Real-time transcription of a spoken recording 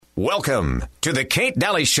Welcome to the Kate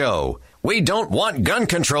Daly Show. We don't want gun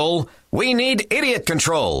control. We need idiot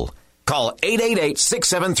control. Call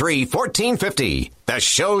 888-673-1450. The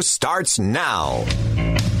show starts now.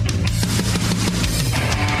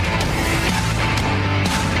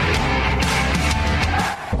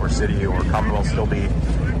 Or city or Commonwealth still be.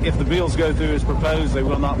 If the bills go through as proposed, they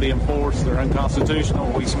will not be enforced. They're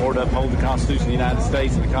unconstitutional. We swore to uphold the Constitution of the United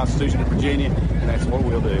States and the Constitution of Virginia, and that's what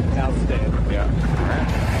we'll do. Outstanding. Yeah.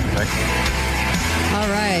 All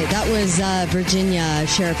right. That was Virginia,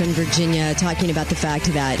 Sheriff in Virginia, talking about the fact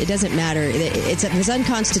that it doesn't matter. If it's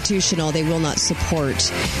unconstitutional, they will not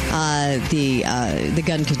support the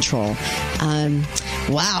gun control.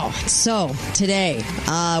 Wow. So today,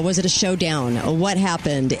 was it a showdown? What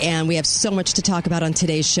happened? And we have so much to talk about on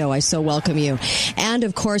today's show. I so welcome you. And,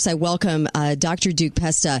 of course, I welcome Dr. Duke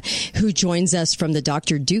Pesta, who joins us from the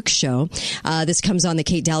Dr. Duke Show. This comes on the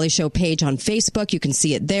Kate Daly Show page on Facebook. You can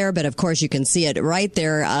see it there, but, of course, you can see it right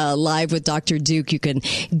there live with Dr. Duke. You can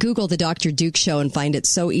Google the Dr. Duke Show and find it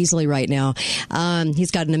so easily right now.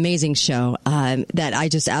 He's got an amazing show that I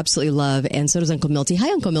just absolutely love, and so does Uncle Milty.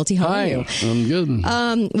 Hi, Uncle Milty. How are you? I'm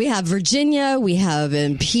good. We have Virginia. We have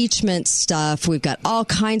impeachment stuff. We've got all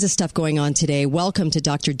kinds of stuff going on today. Welcome to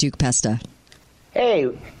Dr. Duke Pesta. Hey,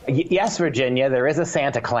 yes, Virginia, there is a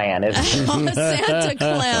Santa Clan. Santa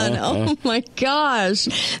Clan. Oh, my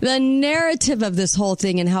gosh. The narrative of this whole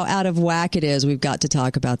thing and how out of whack it is. We've got to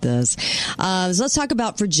talk about this. So let's talk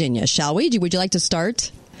about Virginia, shall we? Would you like to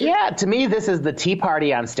start? Yeah, to me, this is the Tea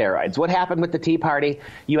Party on steroids. What happened with the Tea Party?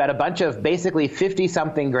 You had a bunch of basically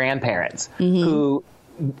 50-something grandparents who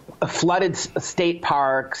flooded state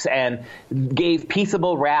parks and gave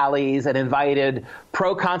peaceable rallies and invited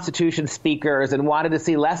pro-Constitution speakers and wanted to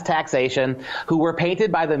see less taxation, who were painted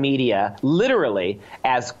by the media literally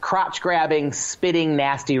as crotch-grabbing, spitting,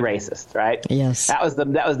 nasty racists, right? Yes. That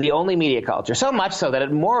was the only media culture. So much so that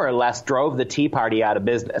it more or less drove the Tea Party out of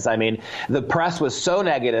business. I mean, the press was so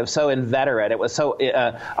negative, so inveterate, it was so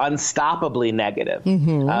unstoppably negative,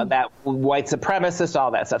 that white supremacists,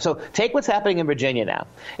 all that stuff. So take what's happening in Virginia now.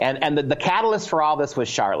 And the catalyst for all this was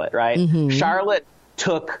Charlotte, right? Charlotte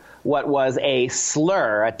took what was a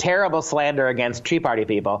slur, a terrible slander against Tea Party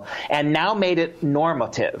people, and now made it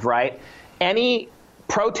normative, right? Any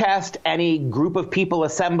protest, any group of people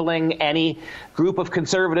assembling, any group of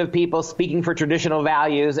conservative people speaking for traditional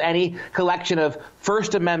values, any collection of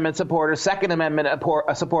First Amendment supporters, Second Amendment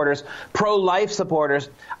supporters, pro-life supporters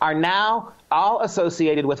are now all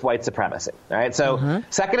associated with white supremacy. All right, so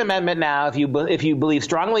Second Amendment now, if you believe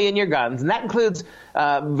strongly in your guns, and that includes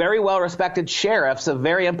very well-respected sheriffs of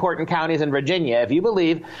very important counties in Virginia, if you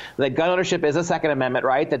believe that gun ownership is a Second Amendment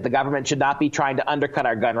right, that the government should not be trying to undercut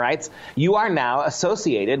our gun rights, you are now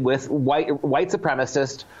associated with white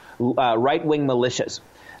supremacist right-wing militias.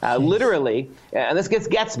 Literally, and this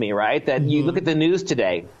gets me, right, that you look at the news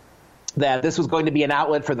today, that this was going to be an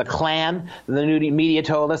outlet for the Klan. The new media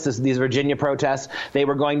told us these Virginia protests, they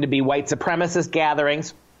were going to be white supremacist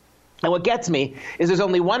gatherings. And what gets me is there's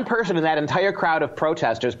only one person in that entire crowd of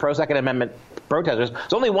protesters, pro-Second Amendment protesters.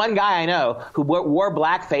 There's only one guy I know who wore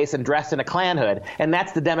blackface and dressed in a Klan hood, and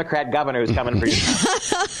that's the Democrat governor who's coming for you.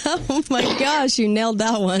 Oh, my gosh, you nailed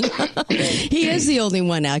that one. He is the only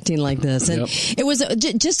one acting like this. And it was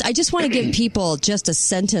I just want to give people just a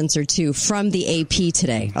sentence or two from the AP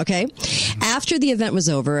today, okay? After the event was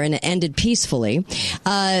over and it ended peacefully,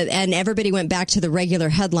 and everybody went back to the regular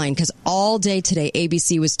headline, because all day today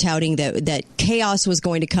ABC was touting that chaos was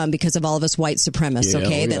going to come because of all of us white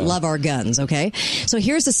supremacists, that love our guns, okay? So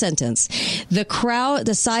here's the sentence.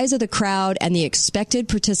 The size of the crowd and the expected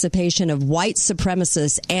participation of white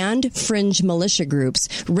supremacists and fringe militia groups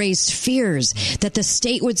raised fears that the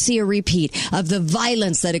state would see a repeat of the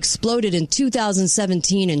violence that exploded in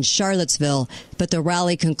 2017 in Charlottesville. But the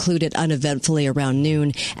rally concluded uneventfully around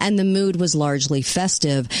noon, and the mood was largely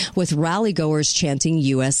festive, with rally-goers chanting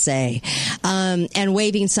USA and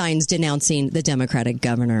waving signs denouncing the Democratic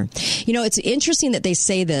governor. You know, it's interesting that they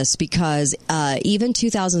say this because even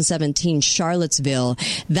 2017 Charlottesville,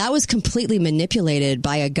 that was completely manipulated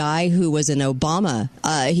by a guy who was an Obama.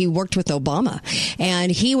 He worked with Obama,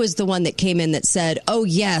 and he was the one that came in that said, oh,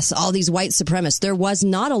 yes, all these white supremacists. There was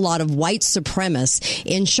not a lot of white supremacists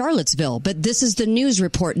in Charlottesville, but this is the news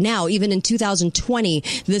report now. Even in 2020,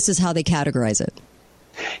 this is how they categorize it.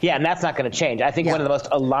 Yeah, and that's not going to change. I think one of the most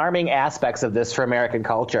alarming aspects of this for American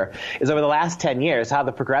culture is over the last 10 years, how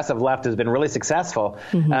the progressive left has been really successful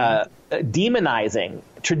demonizing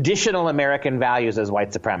traditional American values as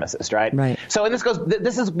white supremacists, right? Right. So,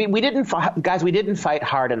 and we didn't fight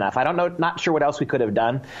hard enough. Not sure what else we could have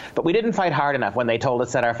done, but we didn't fight hard enough when they told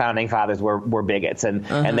us that our founding fathers were bigots and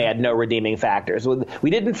they had no redeeming factors. We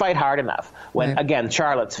didn't fight hard enough when, again,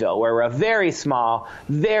 Charlottesville, where we're a very small,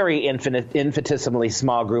 very infinitesimally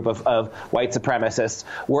small group of white supremacists,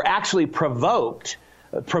 were actually provoked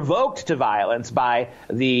to violence by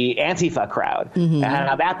the Antifa crowd. And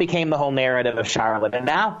how that became the whole narrative of Charlotte. And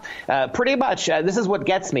now, pretty much, this is what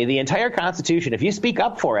gets me. The entire Constitution, if you speak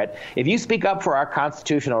up for it, if you speak up for our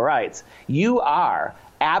constitutional rights, you are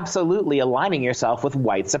absolutely aligning yourself with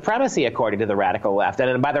white supremacy, according to the radical left.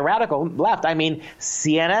 And by the radical left, I mean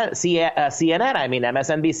CNN, I mean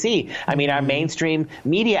MSNBC, I mean our mainstream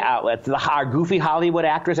media outlets, our goofy Hollywood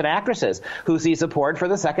actors and actresses who see support for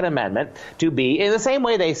the Second Amendment to be in the same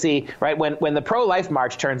way they see, right, when the pro-life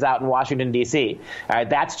march turns out in Washington, D.C., right,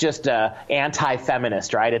 that's just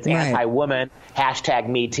anti-feminist, right? It's anti-woman, hashtag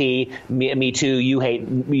me too, you hate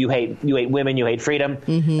women, you hate freedom.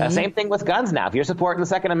 Same thing with guns now. If you're supporting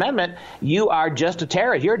the Second Amendment, you are just a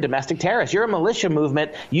terrorist. You're a domestic terrorist. You're a militia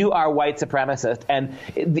movement. You are white supremacist. And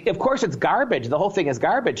of course, it's garbage. The whole thing is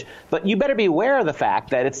garbage. But you better be aware of the fact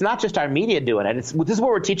that it's not just our media doing it. This is what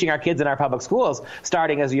we're teaching our kids in our public schools,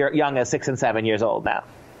 starting as young as 6 and 7 years old now.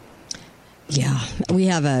 Yeah, we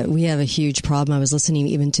have a huge problem. I was listening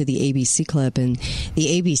even to the ABC clip, and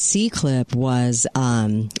the ABC clip was,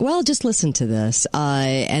 just listen to this,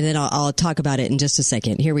 and then I'll talk about it in just a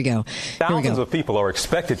second. Here we go. Thousands of people are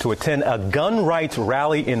expected to attend a gun rights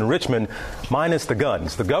rally in Richmond, minus the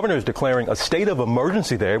guns. The governor is declaring a state of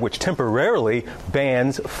emergency there, which temporarily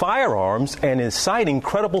bans firearms and is citing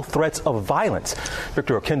credible threats of violence.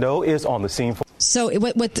 Victor Oquendo is on the scene. So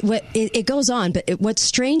it goes on, but what's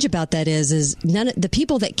strange about that is none of the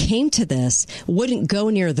people that came to this wouldn't go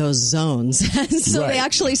near those zones. So They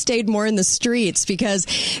actually stayed more in the streets because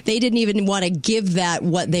they didn't even want to give that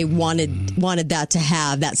what they wanted that to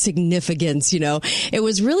have, that significance, It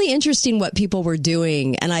was really interesting what people were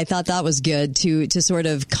doing, and I thought that was good to sort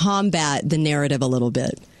of combat the narrative a little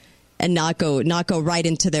bit and not go right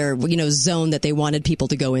into their, zone that they wanted people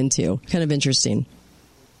to go into. Kind of interesting.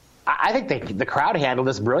 I think the crowd handled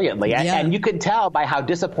this brilliantly, and you could tell by how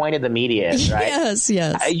disappointed the media is, right? Yes.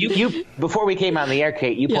 You before we came on the air,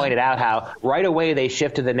 Kate, you pointed out how right away they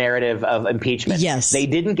shifted the narrative of impeachment. Yes. They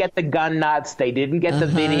didn't get the gun nuts. They didn't get the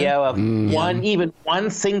video of one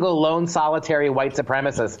single lone solitary white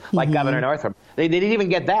supremacist like Governor Northam. They didn't even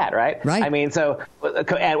get that, right? Right. I mean, and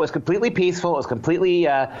it was completely peaceful. It was completely,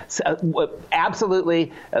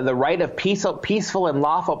 absolutely the right of peaceful and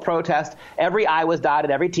lawful protest. Every I was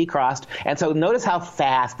dotted, every T crossed. And so notice how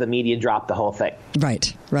fast the media dropped the whole thing.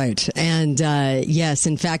 Right. And yes,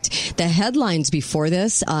 in fact, the headlines before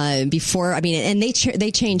this, and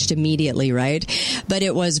they changed immediately, right? But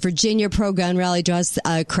it was Virginia pro-gun rally draws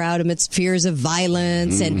a crowd amidst fears of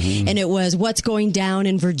violence, and it was what's going down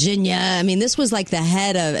in Virginia. I mean, this was like the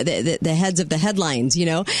head of the heads of the headlines,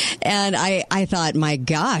 And I thought, my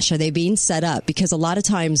gosh, are they being set up? Because a lot of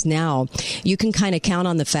times now you can kind of count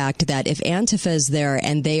on the fact that if Antifa is there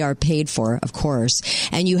and they are paid for, of course,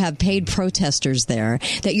 and you have paid protesters there,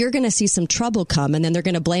 that you're going to see some trouble come, and then they're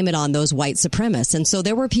going to blame it on those white supremacists. And so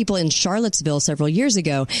there were people in Charlottesville several years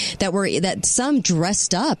ago that some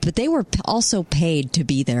dressed up, but they were also paid to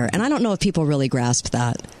be there. And I don't know if people really grasped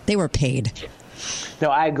that. They were paid. No,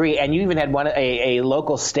 I agree. And you even had a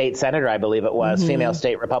local state senator, I believe it was, female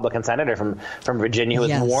state Republican senator from Virginia, who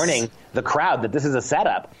was warning the crowd that this is a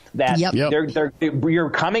setup, that you're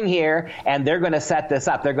coming here and they're going to set this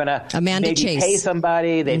up. They're going to maybe pay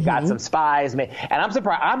somebody. They've got some spies. And I'm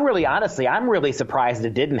surprised. I'm really surprised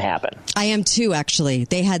it didn't happen. I am too, actually.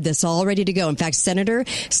 They had this all ready to go. In fact,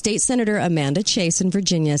 State Senator Amanda Chase in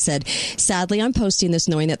Virginia said, sadly, I'm posting this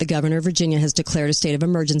knowing that the governor of Virginia has declared a state of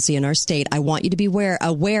emergency in our state. I want you to be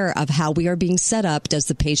aware of how we are being set up. Does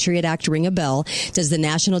the Patriot Act ring a bell? Does the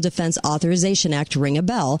National Defense Authorization Act ring a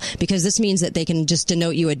bell? Because this means that they can just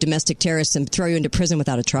denote you a domestic terrorist and throw you into prison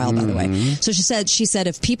without a trial, by the way. So she said,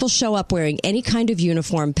 if people show up wearing any kind of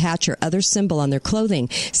uniform, patch, or other symbol on their clothing,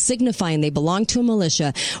 signifying they belong to a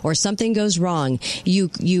militia, or something goes wrong, you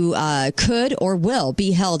could or will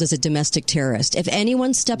be held as a domestic terrorist. If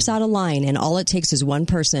anyone steps out of line and all it takes is one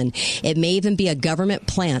person, it may even be a government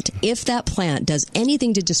plant. If that plant plant does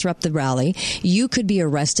anything to disrupt the rally, you could be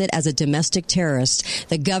arrested as a domestic terrorist.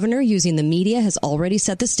 The governor, using the media, has already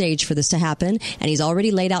set the stage for this to happen, and he's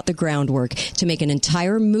already laid out the groundwork to make an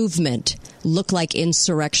entire movement look like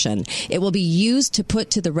insurrection. It will be used to put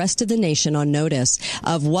to the rest of the nation on notice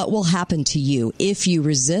of what will happen to you if you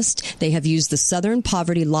resist. They have used the Southern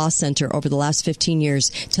Poverty Law Center over the last 15 years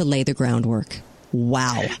to lay the groundwork.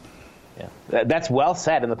 Wow. Yeah. That's well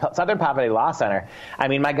said. In the Southern Poverty Law Center, I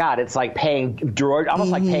mean, my God, it's like paying George,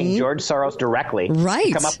 almost like paying George Soros directly to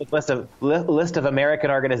come up with a list of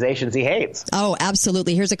American organizations he hates. Oh,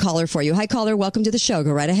 absolutely. Here's a caller for you. Hi, caller. Welcome to the show.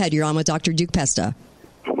 Go right ahead. You're on with Dr. Duke Pesta.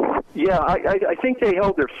 Yeah, I think they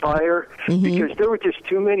held their fire because there were just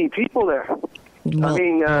too many people there. Well, I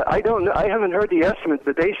mean, I haven't heard the estimates,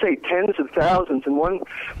 but they say tens of thousands. And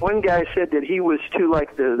one guy said that he was to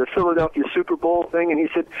like the Philadelphia Super Bowl thing, and he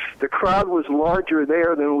said the crowd was larger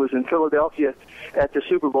there than it was in Philadelphia at the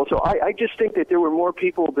Super Bowl. So I just think that there were more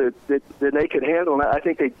people that they could handle. And I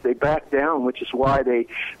think they backed down, which is why they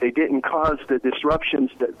didn't cause the disruptions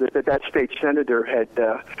that state senator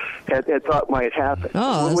had thought might happen.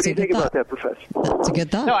 Oh, what do you think about that, Professor? That's a good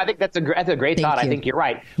thought. No, I think that's a great thought. I think you're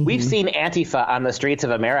right. We've seen Antifa on the streets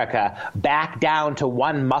of America back down to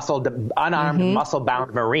one unarmed,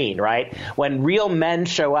 muscle-bound Marine, right? When real men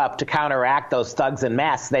show up to counteract those thugs in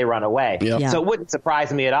masks, they run away. Yep. Yeah. So it wouldn't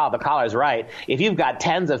surprise me at all. The caller's right. If you've got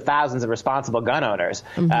tens of thousands of responsible gun owners,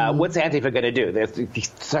 what's Antifa going to do? They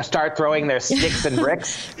start throwing their sticks and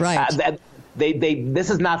bricks? Right. This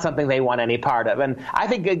is not something they want any part of. And I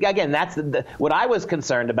think, again, that's what I was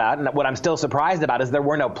concerned about, and what I'm still surprised about is there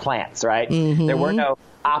were no plants, right? There were no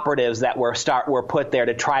operatives that were put there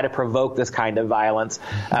to try to provoke this kind of violence,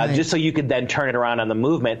 just so you could then turn it around on the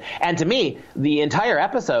movement. And to me, the entire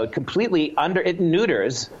episode completely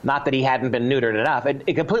neuters, not that he hadn't been neutered enough,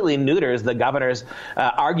 it completely neuters the governor's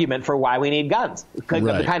argument for why we need guns,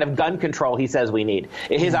 the kind of gun control he says we need.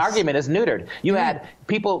 His argument is neutered. You had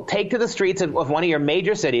people take to the streets of one of your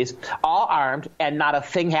major cities, all armed, and not a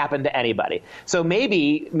thing happened to anybody. So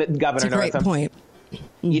maybe, Governor Northam, great point.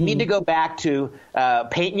 You need to go back to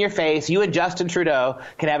paint in your face. You and Justin Trudeau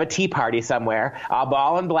can have a tea party somewhere,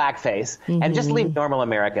 all in blackface, and just leave normal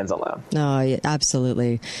Americans alone. No,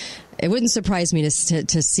 absolutely. It wouldn't surprise me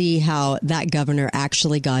to see how that governor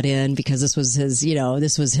actually got in, because this was his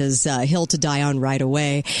hill to die on right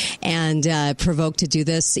away, and provoked to do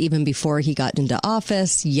this even before he got into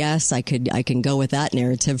office. Yes, I can go with that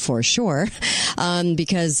narrative for sure,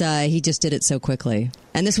 because he just did it so quickly.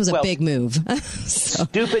 And this was a big move.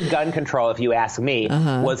 Stupid gun control, if you ask me,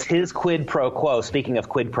 was his quid pro quo, speaking of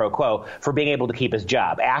quid pro quo, for being able to keep his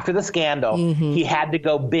job. After the scandal, he had to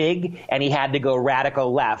go big and he had to go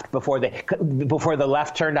radical left before the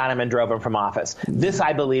left turned on him and drove him from office. This,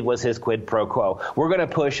 I believe, was his quid pro quo. We're going to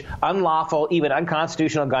push unlawful, even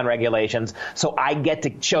unconstitutional gun regulations, so I get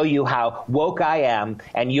to show you how woke I am,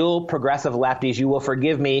 and you'll, progressive lefties, you will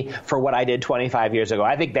forgive me for what I did 25 years ago.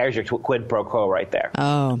 I think there's your quid pro quo right there.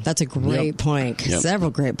 Oh, that's a great point. Several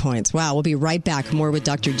great points. Wow, we'll be right back. More with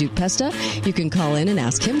Dr. Duke Pesta. You can call in and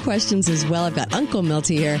ask him questions as well. I've got Uncle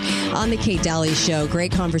Milty here on the Kate Daly Show.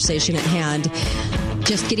 Great conversation at hand.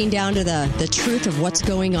 Just getting down to the truth of what's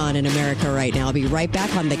going on in America right now. I'll be right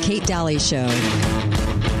back on the Kate Daly Show.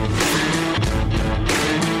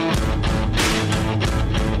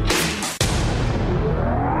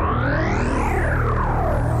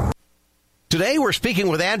 Today, we're speaking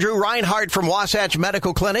with Andrew Reinhardt from Wasatch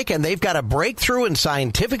Medical Clinic, and they've got a breakthrough and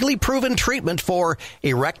scientifically proven treatment for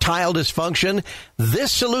erectile dysfunction.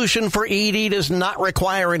 This solution for ED does not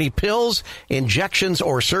require any pills, injections,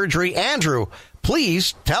 or surgery. Andrew,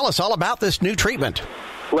 please tell us all about this new treatment.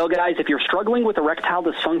 Well, guys, if you're struggling with erectile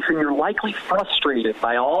dysfunction, you're likely frustrated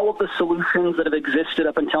by all of the solutions that have existed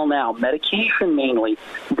up until now, medication mainly.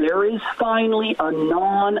 There is finally a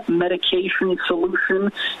non-medication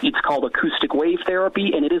solution. It's called acoustic wave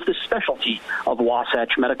therapy, and it is the specialty of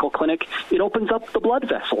Wasatch Medical Clinic. It opens up the blood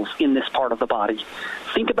vessels in this part of the body.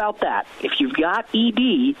 Think about that. If you've got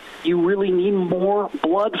ED, you really need more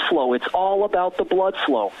blood flow. It's all about the blood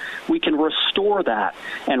flow. We can restore that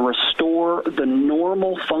and restore the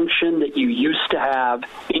normal function that you used to have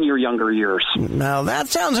in your younger years. Now, that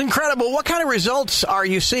sounds incredible. What kind of results are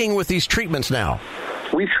you seeing with these treatments now?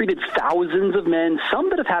 We've treated thousands of men,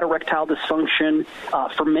 some that have had erectile dysfunction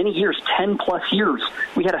for many years, 10-plus years.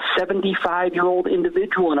 We had a 75-year-old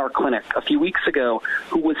individual in our clinic a few weeks ago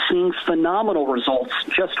who was seeing phenomenal results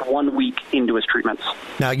just 1 week into his treatments.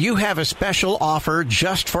 Now, you have a special offer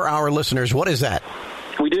just for our listeners. What is that?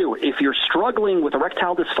 we do. If you're struggling with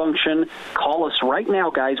erectile dysfunction, call us right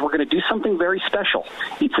now, guys. We're going to do something very special.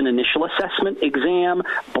 It's an initial assessment exam,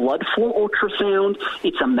 blood flow ultrasound.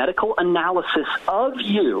 It's a medical analysis of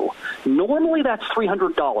you. Normally, that's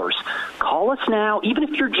 $300. Call us now. Even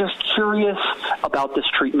if you're just curious about this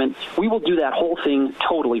treatment, we will do that whole thing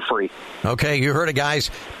totally free. Okay, you heard it,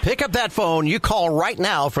 guys. Pick up that phone. You call right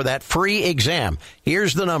now for that free exam.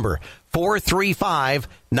 Here's the number,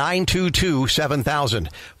 435-922-7000.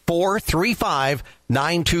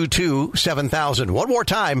 435-922-7000. One more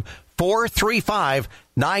time,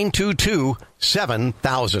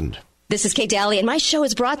 435-922-7000. This is Kate Daly, and my show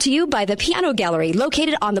is brought to you by the Piano Gallery,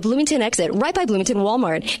 located on the Bloomington exit, right by Bloomington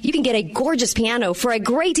Walmart. You can get a gorgeous piano for a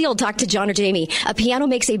great deal. Talk to John or Jamie. A piano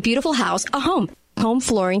makes a beautiful house a home. Home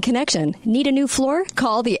Flooring Connection. Need a new floor?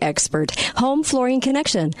 Call the expert. Home Flooring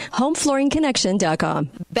Connection. HomeFlooringConnection.com.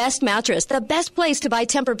 Best Mattress. The best place to buy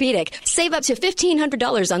Tempur-Pedic. Save up to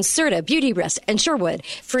 $1,500 on Serta, Beauty Rest, and Sherwood.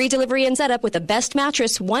 Free delivery and setup with the best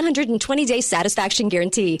mattress, 120-day satisfaction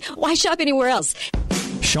guarantee. Why shop anywhere else?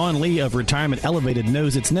 Sean Lee of Retirement Elevated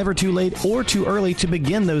knows it's never too late or too early to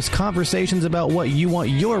begin those conversations about what you want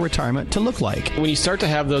your retirement to look like. When you start to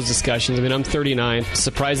have those discussions, I mean, I'm 39.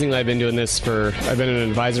 Surprisingly, I've been doing this I've been an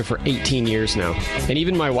advisor for 18 years now. And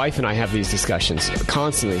even my wife and I have these discussions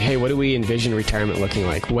constantly. Hey, what do we envision retirement looking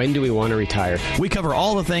like? When do we want to retire? We cover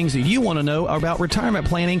all the things that you want to know about retirement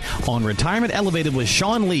planning on Retirement Elevated with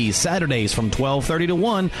Sean Lee, Saturdays from 12:30 to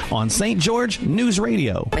 1 on St. George News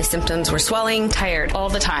Radio. My symptoms were swelling, tired all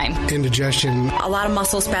the time. Indigestion. A lot of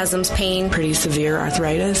muscle spasms, pain. Pretty severe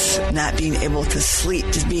arthritis. Not being able to sleep,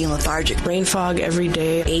 just being lethargic. Brain fog every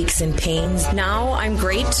day. Aches and pains. Now I'm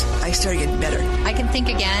great. I started getting better. I can think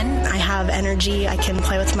again. I have energy. I can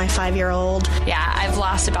play with my 5-year-old. Yeah, I've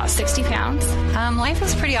lost about 60 pounds. Life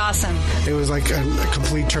was pretty awesome. It was like a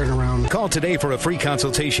complete turnaround. Call today for a free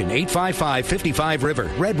consultation. 855-55-RIVER.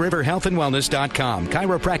 RedRiverHealthAndWellness.com.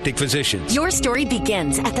 Chiropractic Physicians. Your story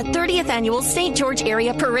begins at the 30th Annual St. George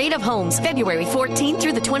Area Parade of Homes, February 14th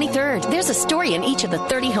through the 23rd. There's a story in each of the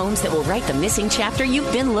 30 homes that will write the missing chapter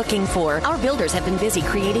you've been looking for. Our builders have been busy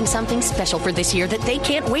creating something special for this year that they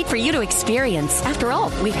can't wait for you to experience. After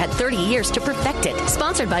all, we've had 30 years to perfect it.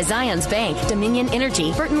 Sponsored by Zions Bank, Dominion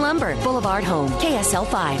Energy, Burton Lumber, Boulevard Home, KSL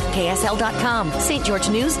 5, KSL.com,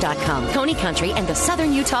 StGeorgeNews.com, Coney Country, and the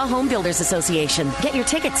Southern Utah Home Builders Association. Get your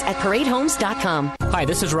tickets at ParadeHomes.com. Hi,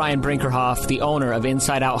 this is Ryan Brinkerhoff, the owner of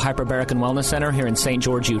Inside Out Hyperbaric and Wellness Center here in St.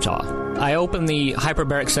 George, Utah. I opened the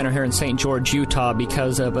Hyperbaric Center here in St. George, Utah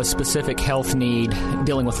because of a specific health need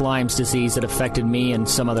dealing with Lyme's disease that affected me and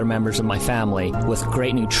some other members of my family. With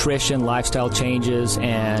great nutrition, lifestyle changes,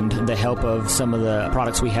 and the help of some of the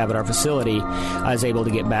products we have at our facility, I was able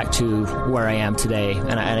to get back to where I am today.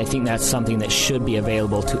 And I think that's something that should be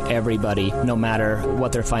available to everybody, no matter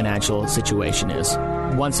what their financial situation is.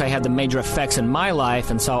 Once I had the major effects in my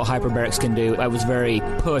life and saw what hyperbarics can do, I was very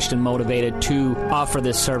pushed and motivated to offer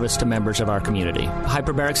this service to members of our community.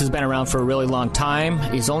 Hyperbarics has been around for a really long time.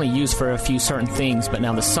 It's only used for a few certain things, but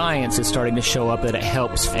now the science is starting to show up that it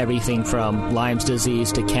helps everything from Lyme's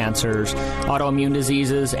disease to cancers, autoimmune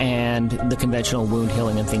diseases, and the conventional wound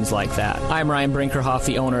healing and things like that. I'm Ryan Brinkerhoff,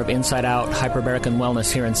 the owner of Inside Out Hyperbaric and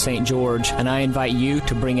Wellness here in St. George, and I invite you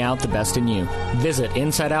to bring out the best in you. Visit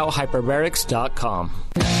InsideOutHyperbarics.com.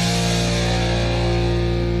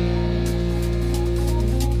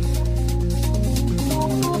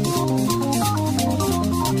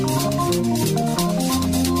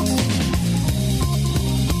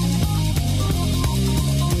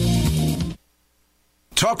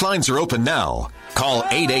 Talk lines are open now. Call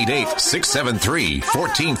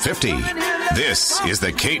 888-673-1450. This is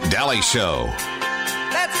the Kate Daly Show.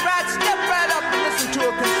 That's right. Step right up and listen to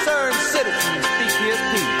a concerned citizen speak his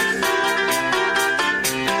piece.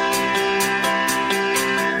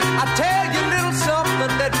 I'll tell you a little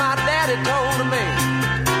something that my daddy told me.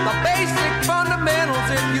 The basic fundamentals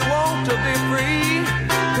if you want to be free.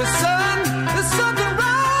 'Cause son, there's something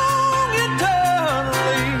wrong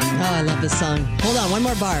internally. Oh, I love this song. Hold on, one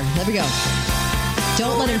more bar. There we go.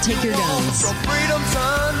 Don't let him take your guns. Freedom,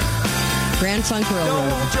 son. Grand Funk Railroad. Don't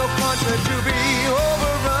want your country to be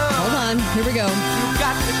overrun. Hold on, here we go. You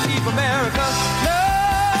got to keep America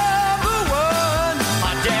number one.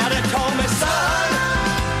 My daddy told me, son,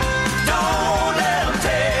 don't let him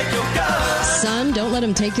take your guns. Son, don't let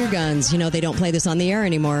him take your guns. You know, they don't play this on the air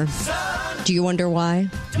anymore. Do you wonder why?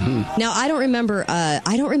 Now, I don't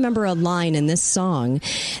remember a line in this song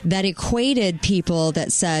that equated people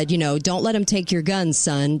that said, don't let them take your guns,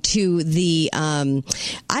 son, to the,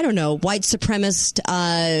 white supremacist,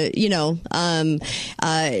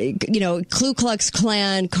 Ku Klux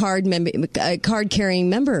Klan card carrying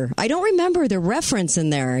member. I don't remember the reference in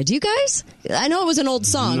there. Do you guys? I know it was an old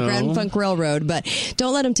song, Grand Funk Railroad, but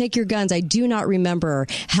don't let them take your guns. I do not remember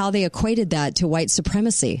how they equated that to white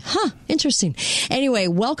supremacy. Interesting. Anyway,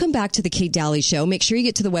 welcome back to the Kate Daly Show. Make sure you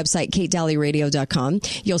get to the website, katedalyradio.com.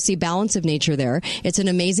 You'll see Balance of Nature there. It's an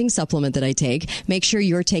amazing supplement that I take. Make sure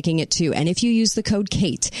you're taking it too. And if you use the code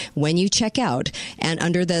KATE when you check out, and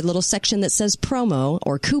under the little section that says promo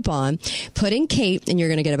or coupon, put in KATE and you're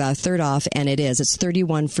going to get about a third off. And it's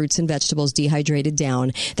 31 fruits and vegetables dehydrated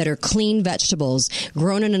down that are clean vegetables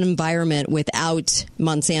grown in an environment without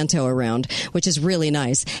Monsanto around, which is really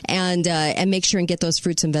nice. And make sure and get those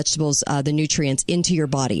fruits and vegetables, the nutrients into your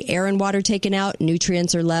body. Air and water taken out,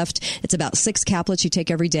 nutrients are left. It's about 6 caplets you take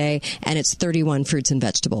every day, and it's 31 fruits and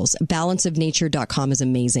vegetables. Balanceofnature.com is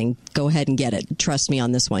amazing. Go ahead and get it. Trust me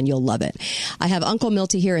on this one. You'll love it. I have Uncle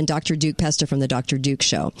Milty here and Dr. Duke Pesta from the Dr. Duke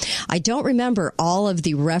Show. I don't remember all of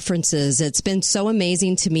the references. It's been so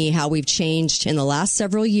amazing to me how we've changed in the last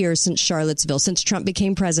several years since Charlottesville, since Trump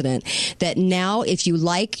became president, that now if you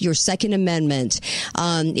like your Second Amendment,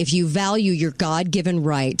 if you value your God-given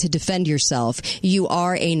right to defend yourself,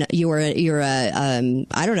 you're a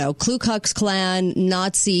Ku Klux Klan,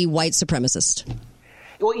 Nazi, white supremacist.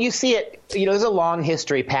 Well, you see it, there's a long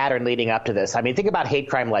history pattern leading up to this. I mean, think about hate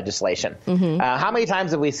crime legislation. How many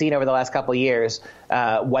times have we seen over the last couple of years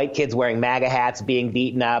white kids wearing MAGA hats being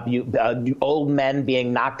beaten up, old men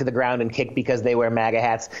being knocked to the ground and kicked because they wear MAGA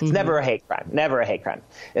hats? It's never a hate crime. Never a hate crime.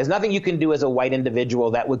 There's nothing you can do as a white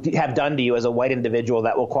individual that would have done to you as a white individual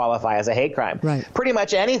that will qualify as a hate crime. Right. Pretty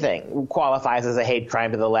much anything qualifies as a hate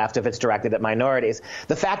crime to the left if it's directed at minorities.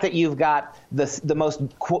 The fact that you've got the most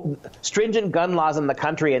stringent gun laws in the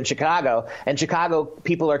country in Chicago, and Chicago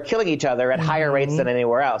people are killing each other at higher rates than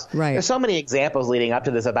anywhere else. Right. There's so many examples leading up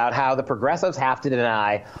to this about how the progressives have to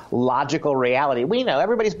deny logical reality. We know,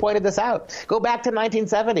 everybody's pointed this out. Go back to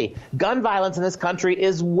 1970. Gun violence in this country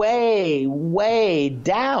is way, way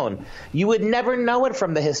down. You would never know it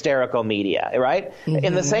from the hysterical media, right?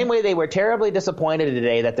 In the same way they were terribly disappointed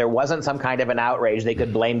today that there wasn't some kind of an outrage they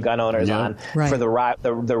could blame gun owners on for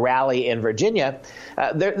the rally in Virginia.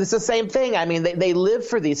 It's the same thing. I mean, they live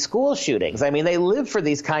for these school shootings. I mean, they live for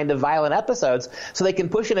these kind of violent episodes so they can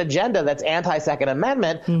push an agenda that's anti-Second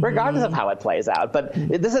Amendment, regardless of how it plays out. But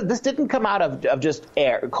this didn't come out of just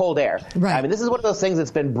cold air. Right. I mean, this is one of those things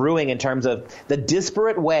that's been brewing in terms of the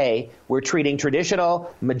disparate way we're treating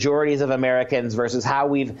traditional majorities of Americans versus how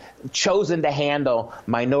we've chosen to handle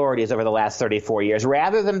minorities over the last 34 years.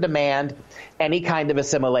 Rather than demand any kind of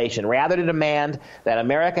assimilation, rather than demand that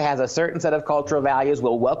America has a certain set of cultural values,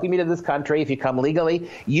 we'll welcome you to this country if you come legally.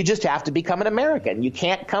 You just have to become an American. You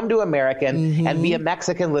can't come to America and be a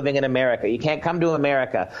Mexican living in America. You can't come to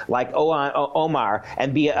America like Omar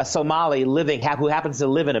and be a Somali who happens to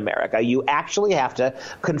live in America. You actually have to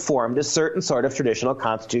conform to certain sort of traditional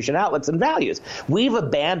constitution outlets and values. We've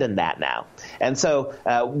abandoned that now. And so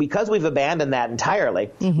because we've abandoned that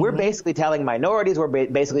entirely, we're basically telling minorities, we're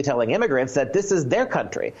basically telling immigrants that this is their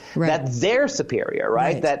country, that they're superior,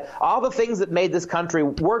 right? That all the things that made this country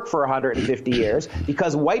work for 150 years,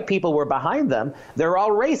 because white people were behind them, they're all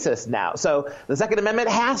racist now. So the Second Amendment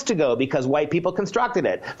has to go because white people constructed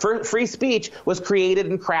it. Free speech was created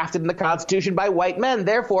and crafted in the Constitution by white men.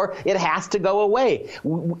 Therefore, it has to go away.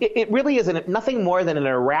 It really is nothing more than an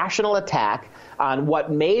irrational attack on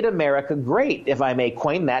what made America great, if I may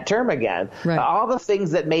coin that term again. Right. All the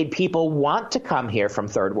things that made people want to come here from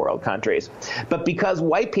third world countries. But because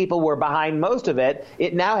white people were behind most of it,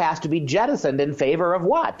 it now has to be jettisoned in favor of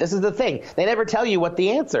what? This is the thing. They never tell you what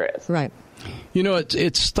the answer is. Right. You know,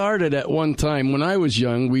 it started at one time. When I was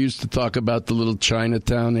young, we used to talk about the little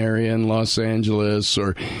Chinatown area in Los Angeles,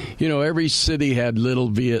 or, every city had Little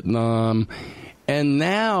Vietnam. And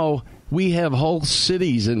now we have whole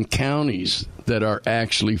cities and counties that are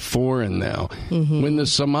actually foreign now. When the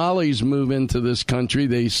Somalis move into this country,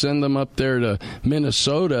 they send them up there to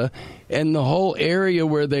Minnesota, and the whole area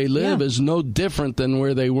where they live is no different than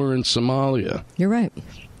where they were in Somalia. You're right.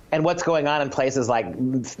 And what's going on in places like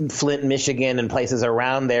Flint, Michigan, and places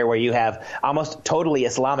around there where you have almost totally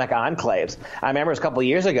Islamic enclaves. I remember a couple of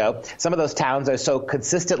years ago, some of those towns are so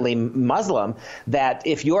consistently Muslim that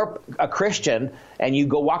if you're a Christian and you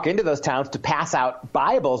go walk into those towns to pass out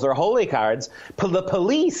Bibles or holy cards, the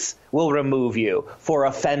police will remove you for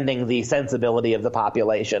offending the sensibility of the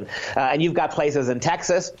population. And you've got places in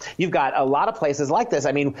Texas. You've got a lot of places like this.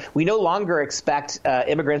 I mean, we no longer expect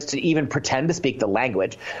immigrants to even pretend to speak the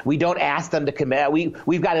language. We don't ask them to commit.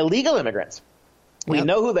 We've got illegal immigrants. We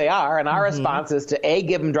know who they are, and our response is to A,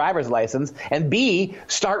 give them driver's license, and B,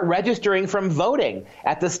 start registering from voting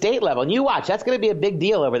at the state level. And you watch, that's going to be a big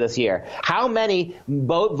deal over this year. How many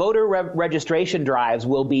voter registration drives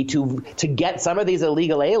will be to get some of these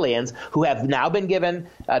illegal aliens who have now been given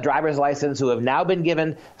a driver's license, who have now been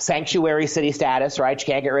given sanctuary city status, right? You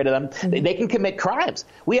can't get rid of them. They can commit crimes.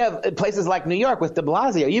 We have places like New York with de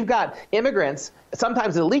Blasio. You've got immigrants,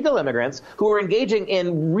 sometimes illegal immigrants, who are engaging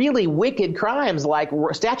in really wicked crimes like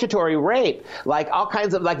statutory rape, like all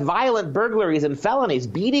kinds of like violent burglaries and felonies,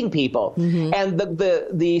 beating people. And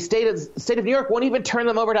the state of New York won't even turn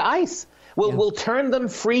them over to ICE. We'll turn them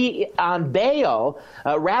free on bail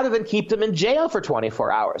rather than keep them in jail for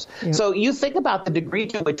 24 hours. So you think about the degree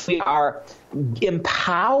to which we are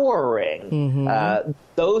empowering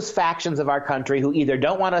those factions of our country who either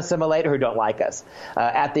don't want to assimilate or who don't like us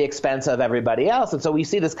at the expense of everybody else. And so we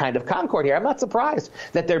see this kind of concord here. I'm not surprised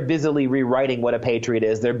that they're busily rewriting what a patriot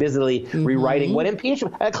is. They're busily rewriting what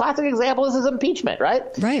impeachment. A classic example is impeachment, right?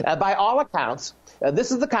 By all accounts,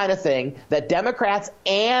 this is the kind of thing that Democrats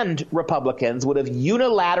and Republicans would have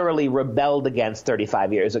unilaterally rebelled against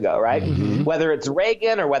 35 years ago, right? Whether it's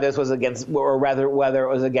Reagan or whether it was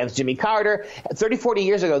against Jimmy Carter, 30, 40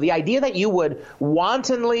 years ago, the idea that you would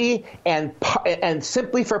wantonly and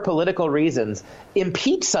simply for political reasons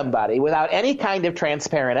impeach somebody without any kind of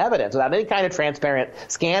transparent evidence, without any kind of transparent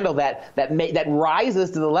scandal that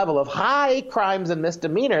rises to the level of high crimes and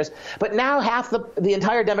misdemeanors. But now half the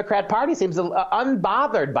entire Democrat Party seems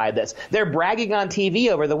unbothered by this. They're bragging on TV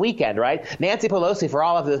over the weekend, right? Nancy Pelosi, for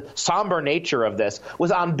all of the somber nature of this,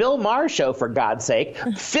 was on Bill Maher's show, for God's sake,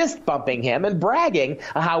 fist bumping him and bragging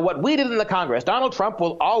how what we did in the Congress, Donald Trump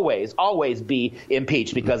will always be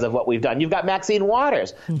impeached because of what we've done. You've got Maxine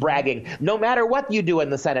Waters bragging, no matter what you do in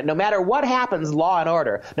the Senate, no matter what happens, law and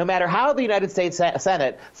order, no matter how the United States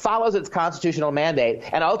Senate follows its constitutional mandate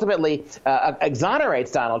and ultimately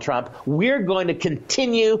exonerates Donald Trump, we're going to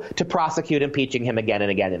continue to prosecute impeaching him again and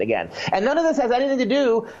again and again. And none of this has anything to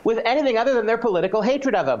do with anything other than their political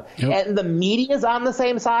hatred of him. And the media is on the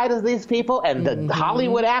same side as these people, and the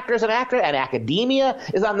Hollywood actors and academia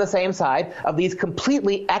is on the same side of these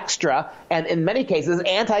completely extra and, in many cases,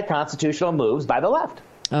 anti-constitutional moves by the left.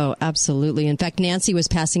 Oh, absolutely. In fact, Nancy was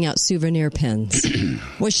passing out souvenir pins.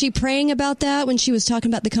 Was she praying about that when she was talking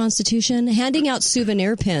about the Constitution? Handing out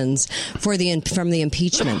souvenir pins from the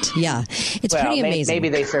impeachment. Yeah. It's pretty amazing. Maybe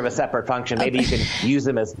they serve a separate function. Maybe you can use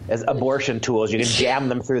them as abortion tools. You can jam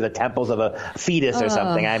them through the temples of a fetus or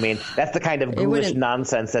something. I mean, that's the kind of ghoulish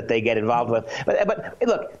nonsense that they get involved with. But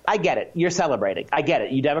look, I get it. You're celebrating. I get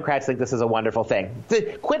it. You Democrats think this is a wonderful thing.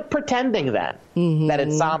 Quit pretending then that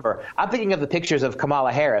it's somber. I'm thinking of the pictures of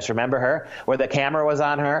Kamala Harris, remember her, where the camera was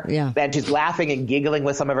on her, and she's laughing and giggling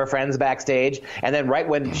with some of her friends backstage, and then right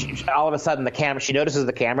when all of a sudden she notices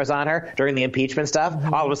the camera's on her during the impeachment stuff,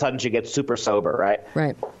 all of a sudden she gets super sober,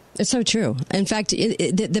 right? It's so true. In fact,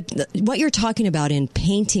 what you're talking about in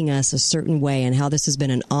painting us a certain way and how this has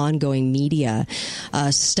been an ongoing media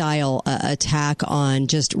style attack on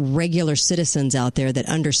just regular citizens out there that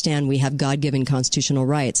understand we have God-given constitutional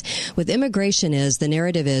rights. With immigration the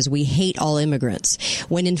narrative is we hate all immigrants,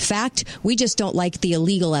 when in fact we just don't like the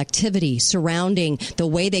illegal activity surrounding the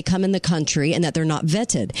way they come in the country and that they're not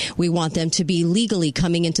vetted. We want them to be legally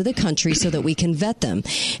coming into the country so that we can vet them.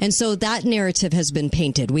 And so that narrative has been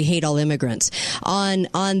painted. We hate all immigrants. On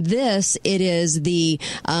this, it is the.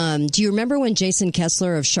 Do you remember when Jason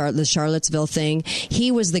Kessler of the Charlottesville thing?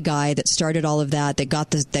 He was the guy that started all of that. That got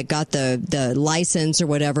the license or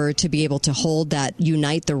whatever to be able to hold that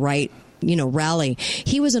Unite the Right rally.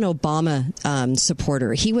 He was an Obama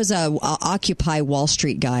supporter. He was a Occupy Wall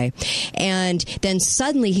Street guy. And then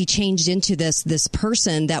suddenly he changed into this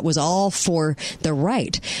person that was all for the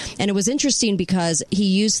right. And it was interesting because he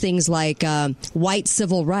used things like white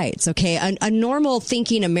civil rights. Okay. A normal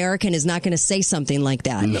thinking American is not going to say something like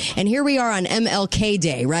that. No. And here we are on MLK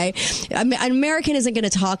Day, right? An American isn't going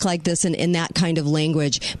to talk like this in that kind of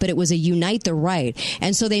language, but it was a Unite the Right.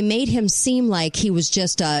 And so they made him seem like he was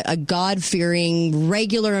just a God-fearing,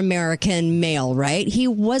 regular American male, right? He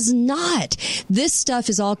was not. This stuff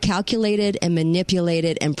is all calculated and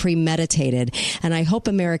manipulated and premeditated. And I hope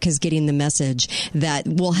America's getting the message that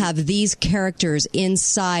we'll have these characters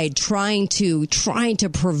inside trying to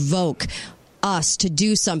provoke us to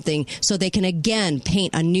do something so they can again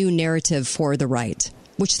paint a new narrative for the right,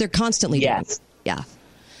 which they're constantly doing. Yeah.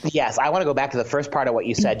 Yes, I want to go back to the first part of what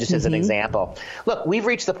you said, just as an example. Look, we've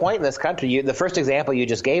reached the point in this country, the first example you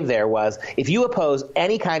just gave there was if you oppose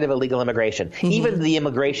any kind of illegal immigration, even the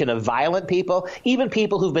immigration of violent people, even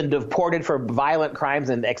people who've been deported for violent crimes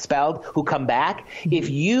and expelled who come back, if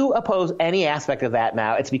you oppose any aspect of that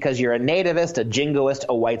now, it's because you're a nativist, a jingoist,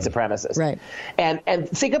 a white supremacist. Right. And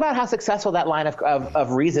think about how successful that line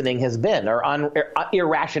of reasoning has been, or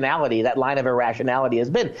irrationality, that line of irrationality has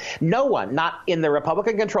been. No one, not in the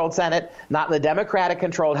Republican-controlled Senate, not in the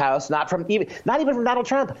Democratic-controlled House, not even from Donald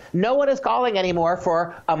Trump. No one is calling anymore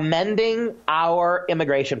for amending our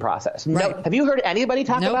immigration process. Right. No, have you heard anybody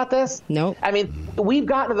talk about this? No. I mean, we've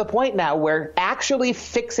gotten to the point now where actually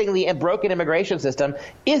fixing the broken immigration system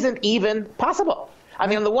isn't even possible. I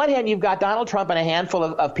mean, on the one hand, you've got Donald Trump and a handful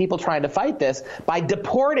of people trying to fight this by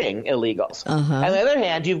deporting illegals. On the other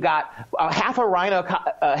hand, you've got half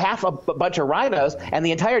a bunch of rhinos and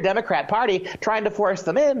the entire Democrat Party trying to force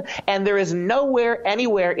them in. And there is nowhere,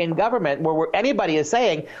 anywhere in government where anybody is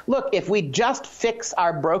saying, look, if we just fix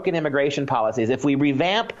our broken immigration policies, if we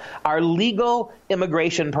revamp our legal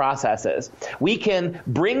immigration processes, we can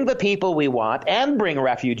bring the people we want and bring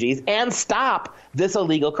refugees and stop this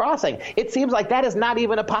illegal crossing. It seems like that is not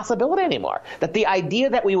even a possibility anymore. That the idea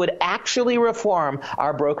that we would actually reform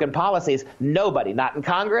our broken policies, nobody, not in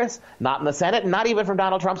Congress, not in the Senate, not even from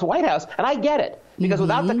Donald Trump's White House. And I get it, because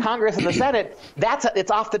without the Congress and the Senate,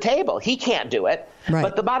 it's off the table. He can't do it. Right.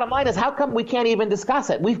 But the bottom line is, how come we can't even discuss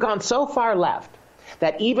it? We've gone so far left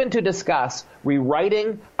that even to discuss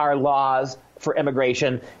rewriting our laws for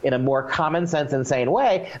immigration in a more common sense, insane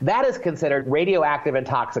way, that is considered radioactive and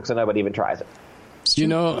toxic, so nobody even tries it. You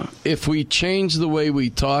know, if we changed the way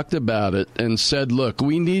we talked about it and said, look,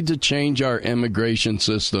 we need to change our immigration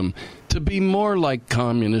system to be more like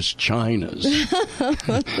communist China's,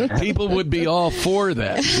 people would be all for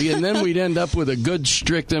that. See, and then we'd end up with a good,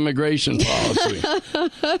 strict immigration policy.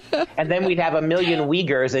 And then we'd have 1 million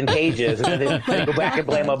Uyghurs in cages, and then go back and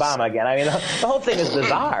blame Obama again. I mean, the whole thing is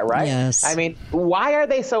bizarre, right? Yes. I mean, why are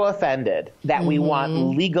they so offended that we want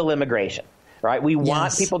legal immigration? Right? We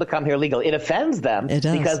want people to come here legally. It offends them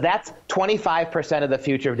because that's 25% of the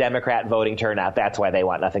future of Democrat voting turnout. That's why they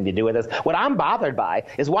want nothing to do with this. What I'm bothered by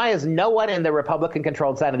is why is no one in the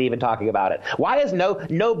Republican-controlled Senate even talking about it? Why is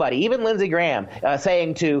nobody, even Lindsey Graham,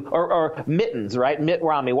 saying to, or Mittens, right, Mitt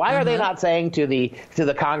Romney, why are they not saying to the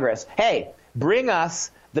Congress, hey, bring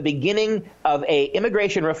us the beginning of a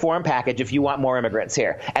immigration reform package if you want more immigrants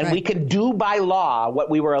here. And we can do by law what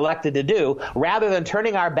we were elected to do rather than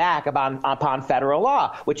turning our back upon federal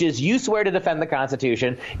law, which is you swear to defend the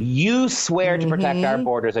Constitution, you swear to protect our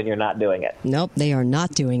borders, and you're not doing it. Nope, they are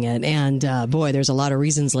not doing it. And boy, there's a lot of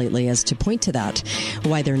reasons lately as to point to that,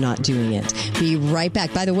 why they're not doing it. Be right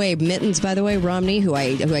back. By the way, Mittens, Romney, who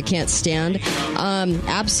I can't stand,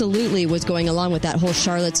 absolutely was going along with that whole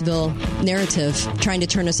Charlottesville narrative, trying to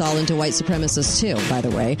turn us all into white supremacists too, by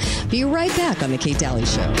the way. Be right back on The Kate Daly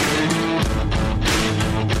Show.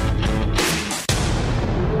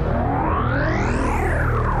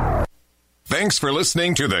 Thanks for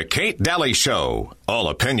listening to The Kate Daly Show. All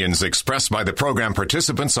opinions expressed by the program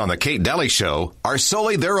participants on The Kate Daly Show are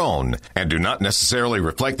solely their own and do not necessarily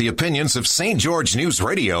reflect the opinions of St. George News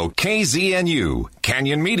Radio, KZNU,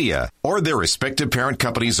 Canyon Media, or their respective parent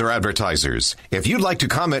companies or advertisers. If you'd like to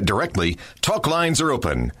comment directly, talk lines are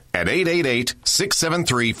open at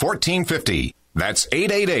 888-673-1450. That's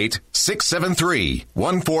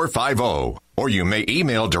 888-673-1450. Or you may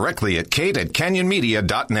email directly at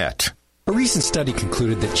kate@canyonmedia.net. A recent study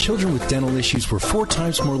concluded that children with dental issues were 4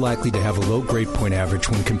 times more likely to have a low grade point average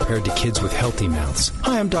when compared to kids with healthy mouths.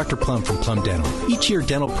 Hi, I'm Dr. Plum from Plum Dental. Each year,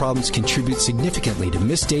 dental problems contribute significantly to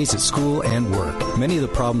missed days at school and work. Many of the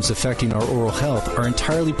problems affecting our oral health are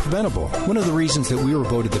entirely preventable. One of the reasons that we were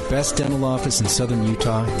voted the best dental office in southern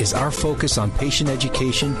Utah is our focus on patient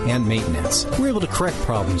education and maintenance. We're able to correct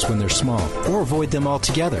problems when they're small or avoid them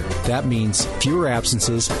altogether. That means fewer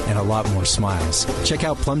absences and a lot more smiles. Check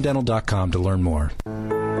out plumdental.com to learn more.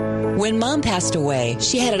 When Mom passed away,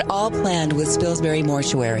 she had it all planned with Spilsbury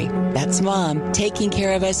Mortuary. That's Mom taking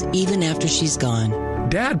care of us even after she's gone.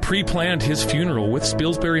 Dad pre-planned his funeral with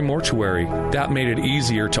Spilsbury Mortuary. That made it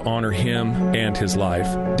easier to honor him and his life.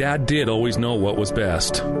 Dad did always know what was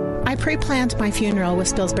best. I pre-planned my funeral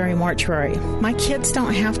with Spilsbury Mortuary. My kids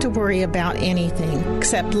don't have to worry about anything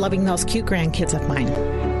except loving those cute grandkids of mine.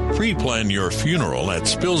 Pre-plan your funeral at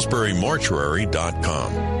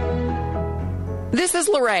SpilsburyMortuary.com. This is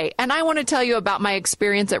Lorraine, and I want to tell you about my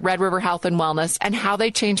experience at Red River Health and Wellness and how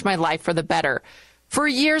they changed my life for the better. For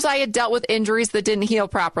years, I had dealt with injuries that didn't heal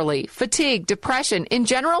properly, fatigue, depression, in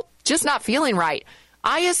general, just not feeling right.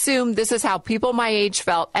 I assumed this is how people my age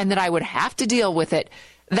felt and that I would have to deal with it.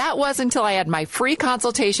 That was until I had my free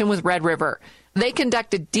consultation with Red River. They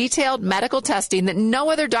conducted detailed medical testing that no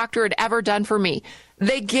other doctor had ever done for me.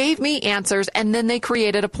 They gave me answers, and then they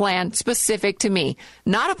created a plan specific to me.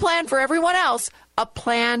 Not a plan for everyone else, a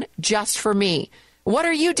plan just for me. What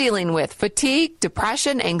are you dealing with? Fatigue,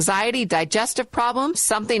 depression, anxiety, digestive problems,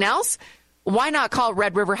 something else? Why not call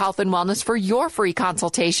Red River Health and Wellness for your free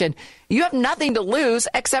consultation? You have nothing to lose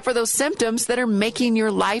except for those symptoms that are making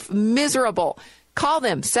your life miserable. Call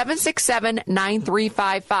them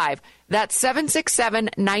 767-9355. That's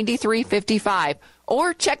 767-9355.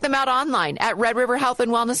 Or check them out online at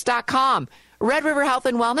redriverhealthandwellness.com. Red River Health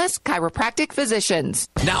and Wellness, chiropractic physicians.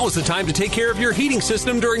 Now is the time to take care of your heating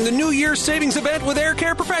system during the New Year's savings event with Air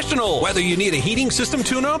Care Professional. Whether you need a heating system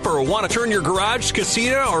tune-up or want to turn your garage,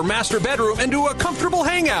 casita, or master bedroom into a comfortable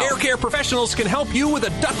hangout, Air Care Professionals can help you with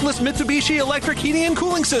a ductless Mitsubishi electric heating and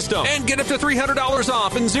cooling system. And get up to $300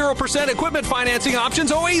 off and 0% equipment financing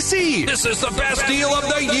options OAC. This is the best deal of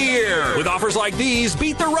the year. With offers like these,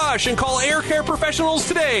 beat the rush and call Air Care Professionals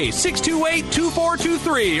today,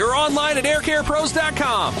 628-2423, or online at aircarepros.com.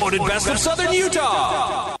 Voted best of Southern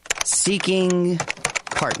Utah. Seeking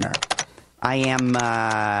partner. I am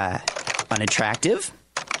unattractive,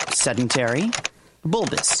 sedentary,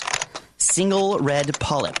 bulbous, single red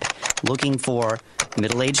polyp, looking for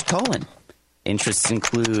middle-aged colon. Interests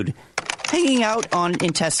include hanging out on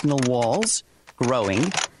intestinal walls,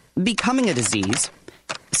 growing, becoming a disease,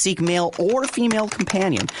 seek male or female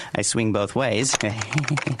companion. I swing both ways.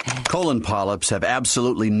 Colon polyps have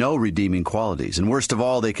absolutely no redeeming qualities, and worst of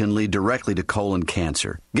all, they can lead directly to colon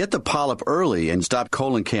cancer. Get the polyp early and stop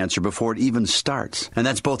colon cancer before it even starts. And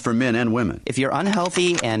that's both for men and women. If you're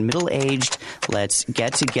unhealthy and middle-aged, let's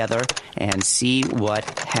get together and see what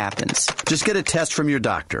happens. Just get a test from your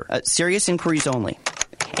doctor. Serious inquiries only.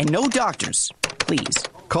 And no doctors, please.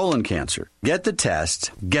 Colon cancer. Get the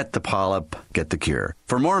test, get the polyp, get the cure.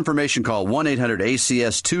 For more information, call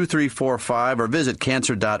 1-800-ACS-2345 or visit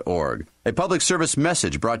cancer.org. A public service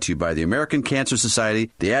message brought to you by the American Cancer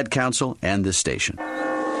Society, the Ad Council, and this station.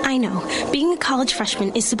 I know, being a college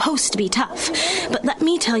freshman is supposed to be tough, but let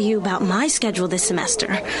me tell you about my schedule this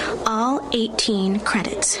semester. All 18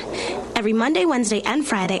 credits. Every Monday, Wednesday, and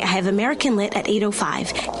Friday, I have American Lit at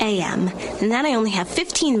 8:05 a.m., and then I only have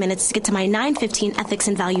 15 minutes to get to my 9:15 Ethics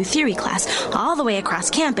and Value Theory class, all the way across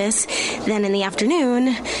campus. Then in the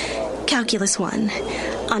afternoon, Calculus 1.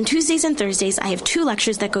 On Tuesdays and Thursdays, I have 2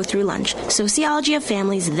 lectures that go through lunch. Sociology of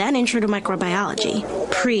Families, then Intro to Microbiology.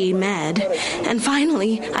 Pre-med. And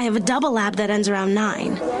finally, I have a double lab that ends around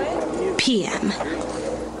 9 p.m.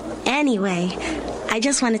 Anyway, I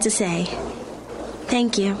just wanted to say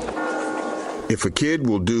thank you. If a kid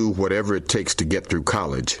will do whatever it takes to get through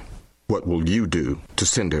college, what will you do to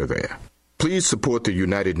send her there? Please support the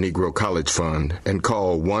United Negro College Fund and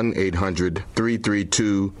call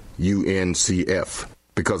 1-800-332-UNCF,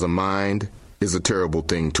 because a mind is a terrible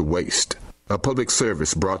thing to waste. A public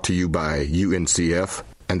service brought to you by UNCF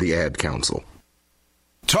and the Ad Council.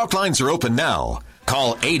 Talk lines are open now.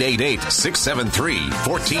 Call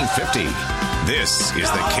 888-673-1450. This is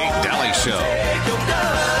the Kate Daly Show.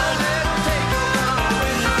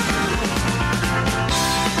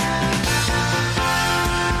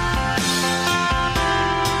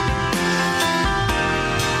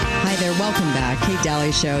 Welcome back, Kate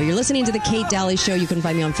Daly Show. You're listening to the Kate Daly Show. You can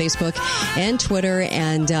find me on Facebook and Twitter,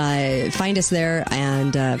 and find us there.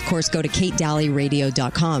 And, of course, go to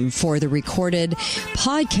katedalyradio.com for the recorded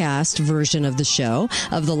podcast version of the show,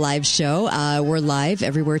 of the live show. We're live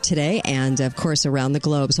everywhere today and, of course, around the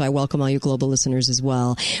globe. So I welcome all you global listeners as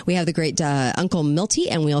well. We have the great Uncle Milty,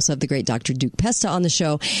 and we also have the great Dr. Duke Pesta on the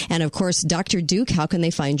show. And, of course, Dr. Duke, how can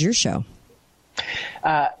they find your show?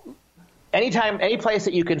 Anytime, any place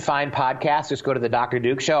that you can find podcasts, just go to the Dr.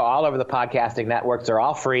 Duke Show. All over the podcasting networks are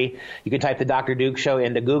all free. You can type the Dr. Duke Show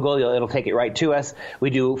into Google. It'll take it right to us. We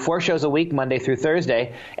do 4 shows a week, Monday through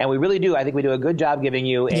Thursday, and we really do. I think we do a good job giving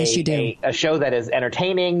you a show that is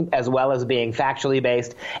entertaining as well as being factually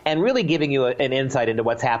based and really giving you an insight into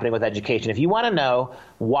what's happening with education. If you want to know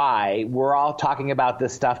why we're all talking about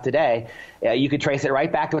this stuff today, you could trace it right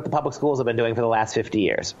back to what the public schools have been doing for the last 50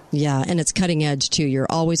 years. Yeah, and it's cutting edge, too. You're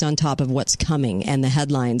always on top of what's coming and the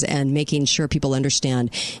headlines and making sure people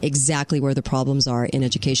understand exactly where the problems are in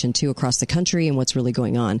education, too, across the country and what's really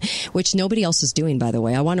going on, which nobody else is doing, by the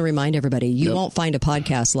way. I want to remind everybody, you won't find a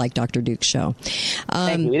podcast like Dr. Duke's show.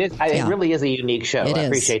 Thank you. It really is a unique show. I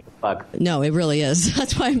appreciate the plug. No, it really is.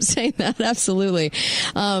 That's why I'm saying that. Absolutely.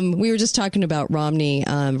 We were just talking about Romney.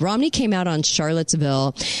 Romney came out on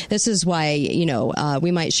Charlottesville. This is why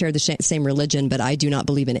we might share the same religion, but I do not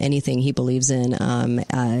believe in anything he believes in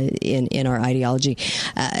our ideology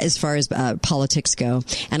as far as politics go.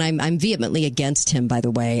 And I'm vehemently against him, by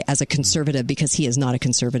the way, as a conservative, because he is not a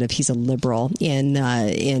conservative. He's a liberal in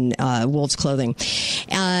wolf's clothing,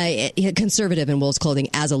 conservative in wolf's clothing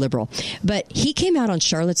as a liberal. But he came out on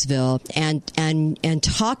Charlottesville and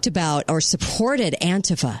talked about or supported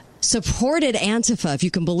Antifa, if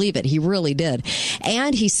you can believe it. He really did.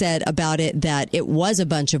 And he said about it that it was a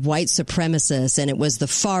bunch of white supremacists and it was the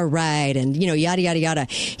far right and, yada, yada, yada.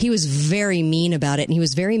 He was very mean about it. And he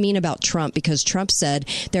was very mean about Trump because Trump said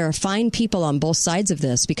there are fine people on both sides of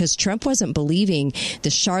this, because Trump wasn't believing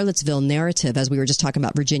the Charlottesville narrative, as we were just talking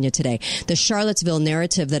about Virginia today, the Charlottesville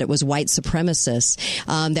narrative that it was white supremacists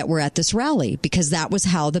that were at this rally, because that was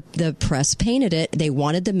how the press painted it. They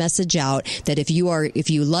wanted the message out that if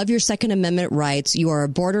you love your Second Amendment rights, you are a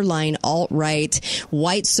borderline alt-right,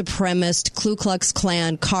 white supremacist, Ku Klux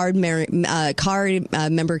Klan, card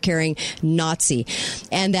member carrying Nazi,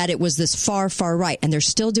 and that it was this far, far right. And they're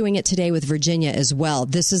still doing it today with Virginia as well.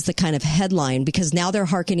 This is the kind of headline, because now they're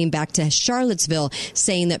hearkening back to Charlottesville,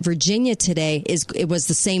 saying that Virginia today it was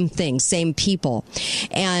the same thing, same people.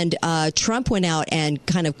 And Trump went out and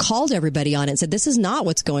kind of called everybody on it and said, this is not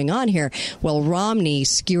what's going on here. Well, Romney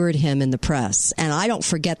skewered him in the press. And I don't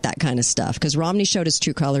forget that kind of stuff, because Romney showed his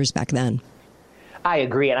true colors back then. I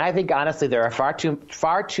agree, and I think honestly there are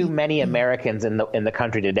far too many Americans in the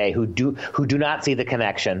country today who do not see the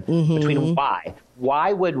connection between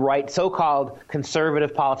why would so-called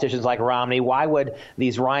conservative politicians like Romney, why would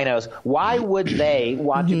these rhinos, why would they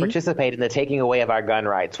want to participate in the taking away of our gun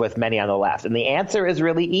rights with many on the left? And the answer is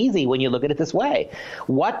really easy when you look at it this way.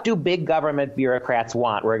 What do big government bureaucrats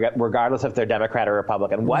want, regardless if they're Democrat or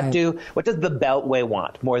Republican? What does the Beltway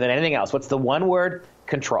want more than anything else? What's the one word?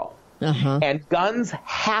 Control. And guns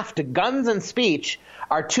and speech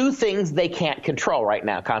are two things they can't control right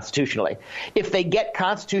now constitutionally. If they get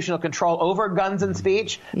constitutional control over guns and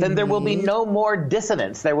speech, then there will be no more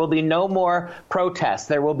dissonance. There will be no more protests.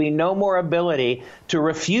 There will be no more ability to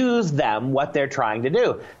refuse them what they're trying to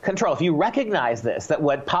do. Control. If you recognize this, that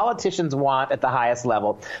what politicians want at the highest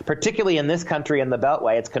level, particularly in this country in the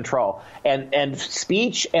Beltway, it's control. And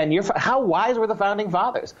speech, and how wise were the Founding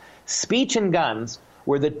Fathers? Speech and guns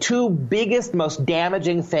were the two biggest, most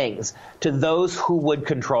damaging things to those who would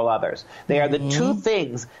control others. They are the two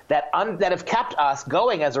things that have kept us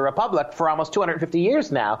going as a republic for almost 250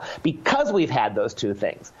 years now, because we've had those two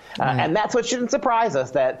things. And that's what shouldn't surprise us,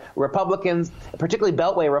 that Republicans, particularly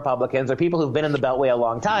Beltway Republicans, or people who've been in the Beltway a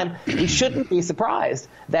long time, we shouldn't be surprised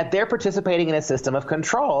that they're participating in a system of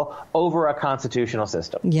control over a constitutional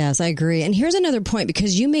system. Yes, I agree. And here's another point,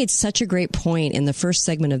 because you made such a great point in the first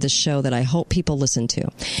segment of this show that I hope people listen to.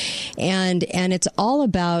 And it's all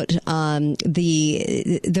about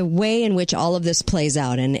the way in which all of this plays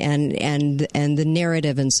out and the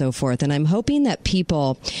narrative and so forth. And I'm hoping that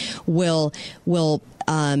people will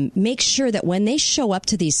make sure that when they show up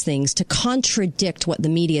to these things to contradict what the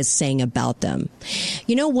media is saying about them,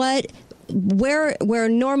 you know what? Wear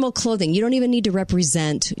normal clothing. You don't even need to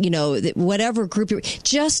represent, whatever group you're.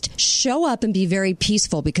 Just show up and be very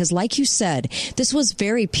peaceful, because like you said, this was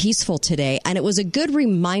very peaceful today. And it was a good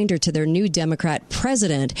reminder to their new Democrat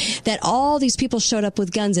president that all these people showed up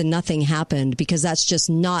with guns and nothing happened, because that's just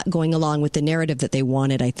not going along with the narrative that they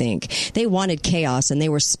wanted. I think they wanted chaos, and they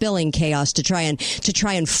were spilling chaos to try and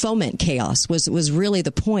foment chaos was really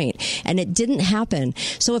the point. And it didn't happen.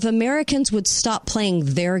 So if Americans would stop playing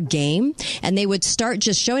their game, and they would start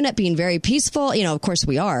just showing up, being very peaceful. Of course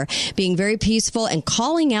we are being very peaceful and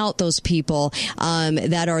calling out those people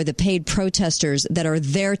that are the paid protesters that are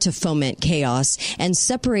there to foment chaos, and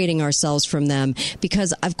separating ourselves from them,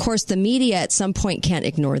 because of course the media at some point can't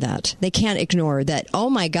ignore that. They can't ignore that.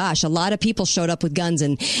 Oh my gosh, a lot of people showed up with guns,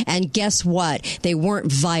 and guess what? They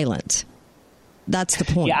weren't violent. That's the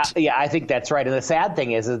point. Yeah, I think that's right. And the sad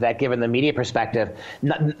thing is that given the media perspective,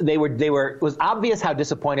 it was obvious how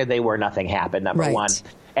disappointed they were. Nothing happened, number one.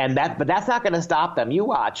 But that's not going to stop them. You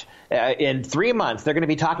watch. In 3 months, they're going to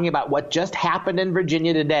be talking about what just happened in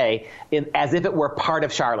Virginia today as if it were part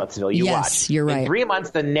of Charlottesville. You watch. You're right. In 3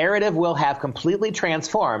 months, the narrative will have completely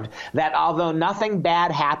transformed, that although nothing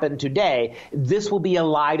bad happened today, this will be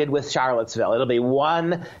elided with Charlottesville. It'll be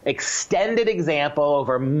one extended example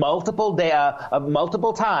over multiple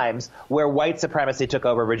times where white supremacy took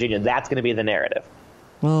over Virginia. That's going to be the narrative.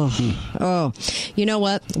 Oh, you know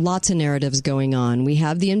what? Lots of narratives going on. We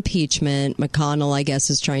have the impeachment. McConnell, I guess,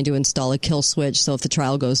 is trying to install a kill switch, so if the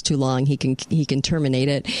trial goes too long, he can terminate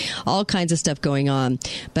it. All kinds of stuff going on.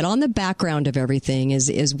 But on the background of everything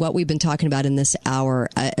is what we've been talking about in this hour,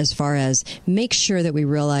 as far as make sure that we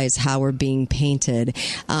realize how we're being painted.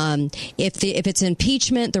 If it's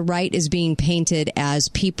impeachment, the right is being painted as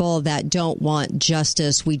people that don't want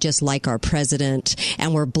justice. We just like our president,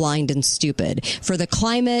 and we're blind and stupid. For the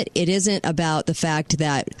climate, it isn't about the fact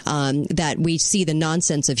that that we see the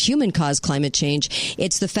nonsense of human-caused climate change.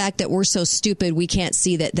 It's the fact that we're so stupid we can't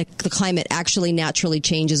see that the climate actually naturally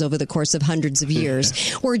changes over the course of hundreds of years.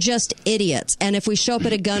 We're just idiots. And if we show up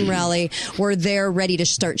at a gun rally, we're there ready to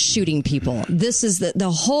start shooting people. This is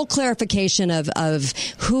the whole clarification of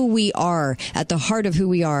who we are, at the heart of who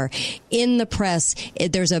we are. In the press,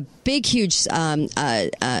 there's a big, huge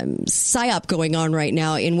psyop going on right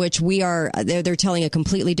now in which they're telling a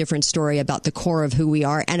completely different story about the core of who we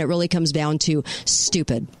are, and it really comes down to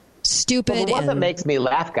stupid. Well, the one that makes me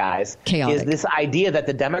laugh, guys, chaotic. Is this idea that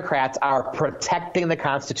the Democrats are protecting the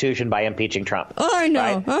Constitution by impeaching Trump. Oh, I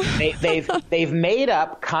know. Right? They've made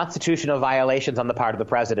up constitutional violations on the part of the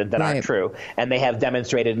president that aren't true, and they have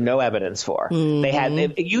demonstrated no evidence for. They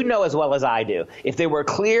had, you know as well as I do, if there were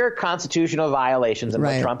clear constitutional violations of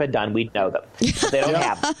what Trump had done, we'd know them. But they don't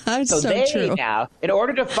have them. So they true. Now, in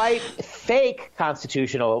order to fight fake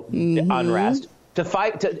constitutional unrest,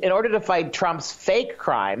 in order to fight Trump's fake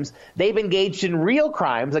crimes, they've engaged in real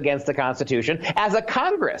crimes against the Constitution as a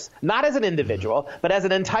Congress, not as an individual, but as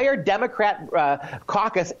an entire Democrat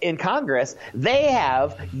caucus in Congress. They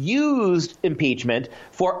have used impeachment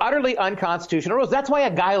for utterly unconstitutional rules. That's why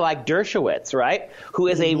a guy like Dershowitz, right, who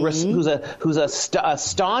is who's a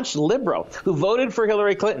staunch liberal who voted for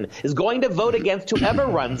Hillary Clinton, is going to vote against whoever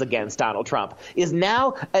runs against Donald Trump, is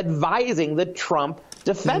now advising the Trump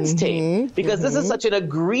defense team, because this is such an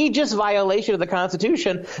egregious violation of the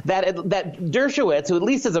Constitution that Dershowitz, who at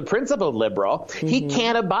least is a principled liberal, he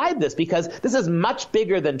can't abide this, because this is much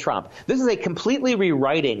bigger than Trump. This is a completely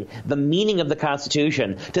rewriting the meaning of the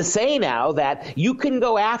Constitution to say now that you can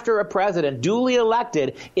go after a president duly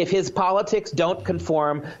elected if his politics don't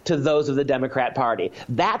conform to those of the Democrat Party.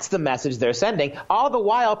 That's the message they're sending, all the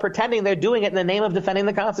while pretending they're doing it in the name of defending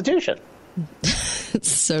the Constitution. It's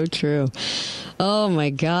so true. Oh my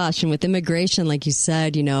gosh. And with immigration, like you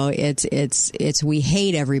said, you know, it's we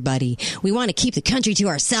hate everybody. We want to keep the country to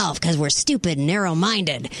ourselves because we're stupid and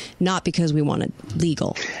narrow-minded, not because we want it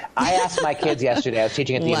legal. I asked my kids yesterday, I was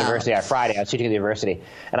teaching at the university, on Friday, I was teaching at the university,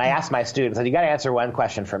 and I asked my students, I said, you got to answer one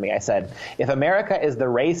question for me. I said, if America is the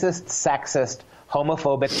racist, sexist,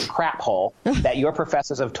 homophobic crap hole that your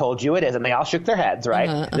professors have told you it is, and they all shook their heads,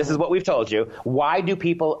 right? This is what we've told you. Why do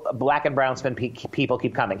black and brown skin people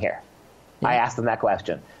keep coming here? I asked them that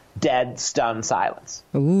question. Dead, stunned silence.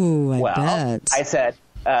 Ooh, I bet. I said,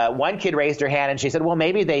 one kid raised her hand and she said, well,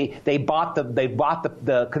 maybe they bought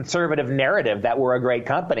the conservative narrative that we're a great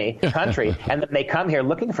country, and then they come here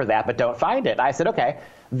looking for that but don't find it. I said, okay.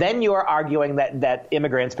 Then you are arguing that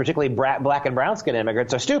immigrants, particularly black and brown skin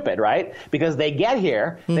immigrants, are stupid, right? Because they get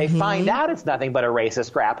here, they find out it's nothing but a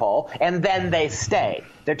racist crap hole, and then they stay.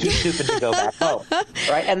 They're too stupid to go back home,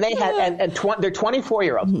 right? And they had, they're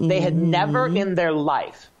 24-year-olds. They had never in their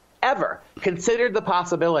life ever considered the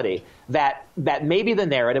possibility that maybe the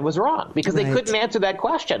narrative was wrong, because they couldn't answer that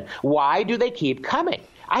question. Why do they keep coming?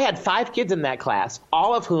 I had 5 kids in that class,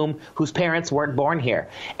 all of whose parents weren't born here,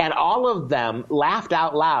 and all of them laughed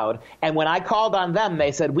out loud. And when I called on them,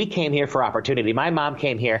 they said, we came here for opportunity. My mom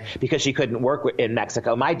came here because she couldn't work in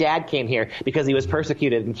Mexico. My dad came here because he was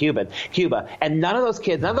persecuted in Cuba. And none of those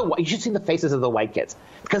kids, you should see the faces of the white kids,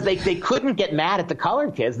 because they couldn't get mad at the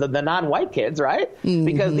colored kids, the non-white kids, right?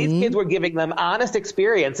 Because these kids were giving them honest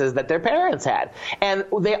experiences that their parents had. And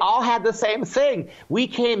they all had the same thing. We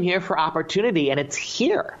came here for opportunity, and it's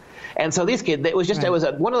here. And so these kids, it was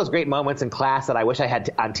one of those great moments in class that I wish I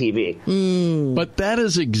had on TV. But that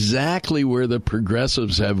is exactly where the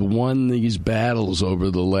progressives have won these battles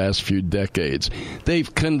over the last few decades.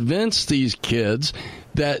 They've convinced these kids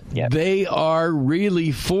that they are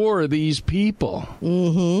really for these people,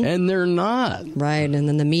 and they're not. Right, and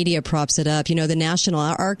then the media props it up. You know, the National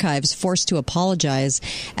Archives forced to apologize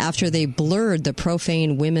after they blurred the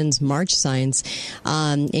profane women's march signs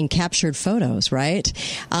in captured photos, right?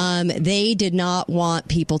 They did not want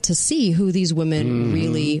people to see who these women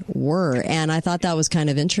really were, and I thought that was kind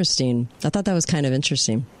of interesting.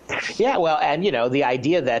 Yeah, well, and the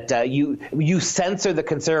idea that you censor the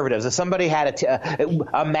conservatives. If somebody had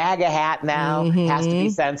a MAGA hat now has to be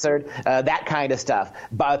censored, that kind of stuff.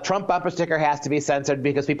 Trump bumper sticker has to be censored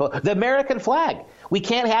because the American flag. We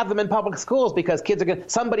can't have them in public schools because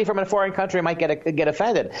somebody from a foreign country might get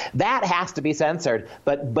offended. That has to be censored.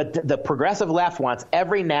 But the progressive left wants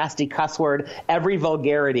every nasty cuss word, every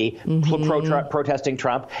vulgarity protesting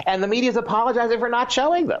Trump, and the media's apologizing for not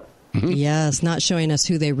showing them. Yes, not showing us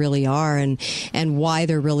who they really are and why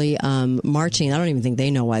they're really marching. I don't even think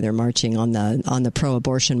they know why they're marching on the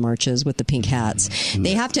pro-abortion marches with the pink hats.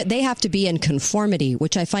 They have to be in conformity,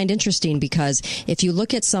 which I find interesting because if you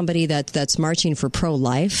look at somebody that's marching for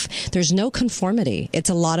pro-life, there's no conformity. It's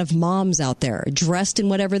a lot of moms out there dressed in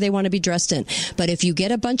whatever they want to be dressed in. But if you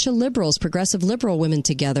get a bunch of liberals, progressive liberal women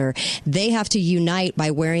together, they have to unite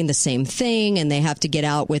by wearing the same thing, and they have to get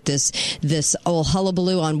out with this old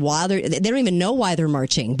hullabaloo on why they don't even know why they're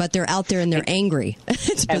marching, but they're out there and they're angry.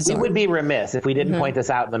 It's bizarre. And we would be remiss if we didn't point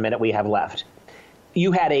this out in the minute we have left.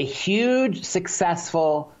 You had a huge,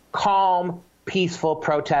 successful, calm, peaceful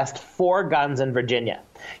protest for guns in Virginia.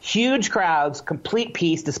 Huge crowds, complete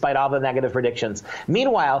peace despite all the negative predictions.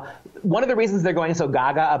 Meanwhile, one of the reasons they're going so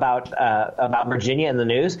gaga about Virginia in the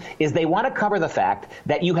news is they want to cover the fact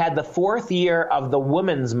that you had the 4th year of the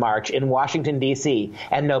Women's March in Washington, D.C.,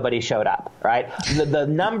 and nobody showed up, right? The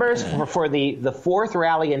numbers for the 4th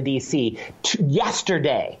rally in D.C.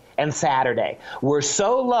 yesterday and Saturday were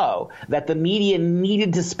so low that the media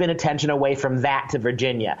needed to spin attention away from that to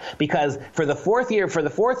Virginia, because for the fourth year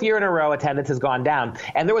in a row, attendance has gone down,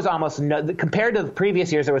 and there was almost compared to the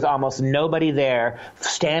previous years, there was almost nobody there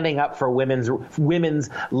standing up for women's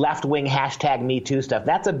left-wing #MeToo stuff.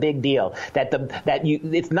 That's a big deal.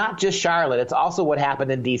 It's not just Charlotte; it's also what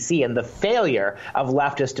happened in D.C. and the failure of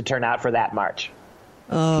leftists to turn out for that march.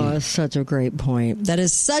 Oh, that's such a great point. That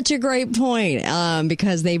is such a great point,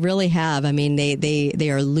 because they really have. I mean, they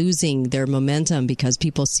are losing their momentum because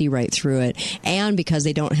people see right through it, and because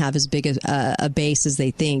they don't have as big a base as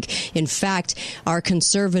they think. In fact, our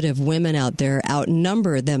conservative women out there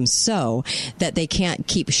outnumber them so that they can't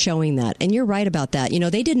keep showing that. And you're right about that.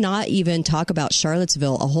 They did not even talk about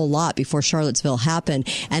Charlottesville a whole lot before Charlottesville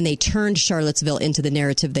happened, and they turned Charlottesville into the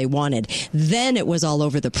narrative they wanted. Then it was all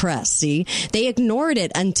over the press. See, they ignored it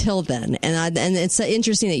until then, and it's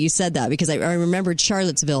interesting that you said that, because I remembered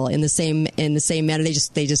Charlottesville in the same manner.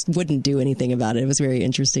 They just wouldn't do anything about it. It was very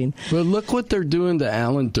interesting. But look what they're doing to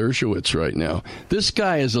Alan Dershowitz right now. This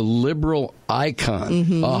guy is a liberal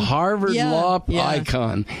icon, a Harvard law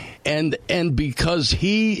icon, and because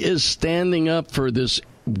he is standing up for this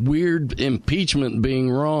weird impeachment being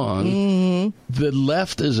wrong, the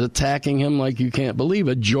left is attacking him like you can't believe.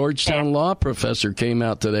 A Georgetown law professor came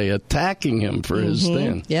out today attacking him for his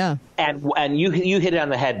stand. Yeah. And you hit it on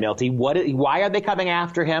the head, Milty. Why are they coming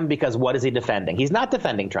after him? Because what is he defending? He's not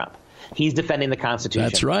defending Trump. He's defending the Constitution.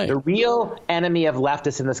 That's right. The real enemy of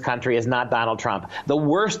leftists in this country is not Donald Trump. The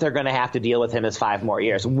worst they're going to have to deal with him is 5 more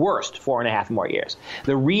years. Worst, 4.5 more years.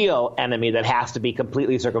 The real enemy that has to be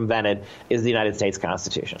completely circumvented is the United States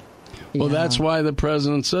Constitution. Well, that's why the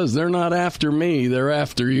president says they're not after me, they're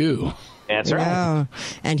after you. That's right. Yeah.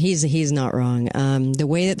 And he's not wrong. The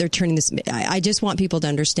way that they're turning this, I just want people to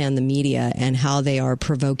understand the media and how they are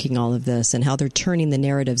provoking all of this and how they're turning the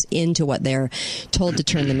narratives into what they're told to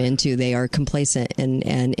turn them into. They are complacent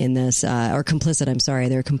in this, or complicit. I'm sorry,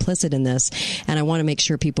 they're complicit in this, and I want to make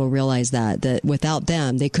sure people realize that without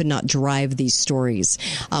them, they could not drive these stories.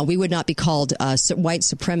 We would not be called white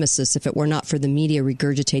supremacists if it were not for the media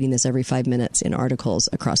regurgitating this every 5 minutes in articles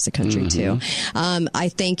across the country too. I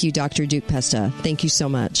thank you, Dr. Duke Pesta. Thank you so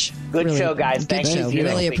much. Good show, guys. Good show. We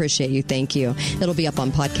really appreciate you. Thank you. It'll be up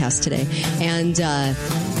on podcast today. And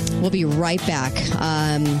we'll be right back.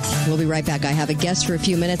 I have a guest for a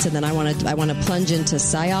few minutes, and then I want to plunge into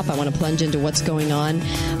PSYOP. I want to plunge into what's going on,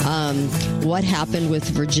 what happened with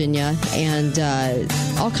Virginia, and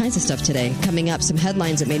all kinds of stuff today. Coming up, some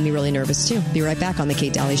headlines that made me really nervous, too. Be right back on The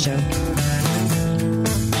Kate Daly Show.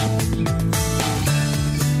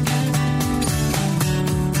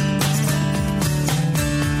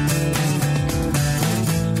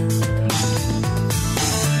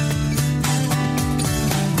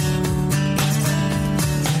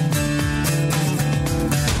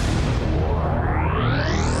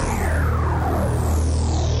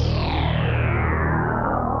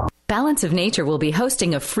 Balance of Nature will be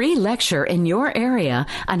hosting a free lecture in your area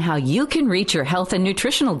on how you can reach your health and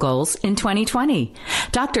nutritional goals in 2020.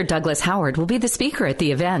 Dr. Douglas Howard will be the speaker at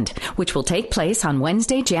the event, which will take place on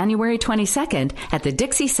Wednesday, January 22nd at the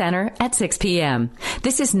Dixie Center at 6 p.m.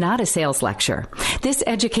 This is not a sales lecture. This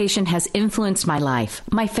education has influenced my life,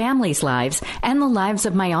 my family's lives, and the lives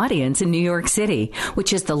of my audience in New York City,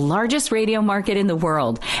 which is the largest radio market in the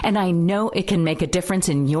world, and I know it can make a difference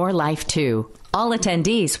in your life too. All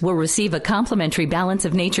attendees will receive a complimentary Balance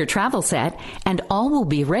of Nature travel set, and all will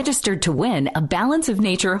be registered to win a Balance of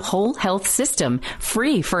Nature whole health system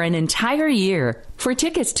free for an entire year. For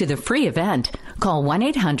tickets to the free event, call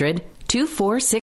 1-800-246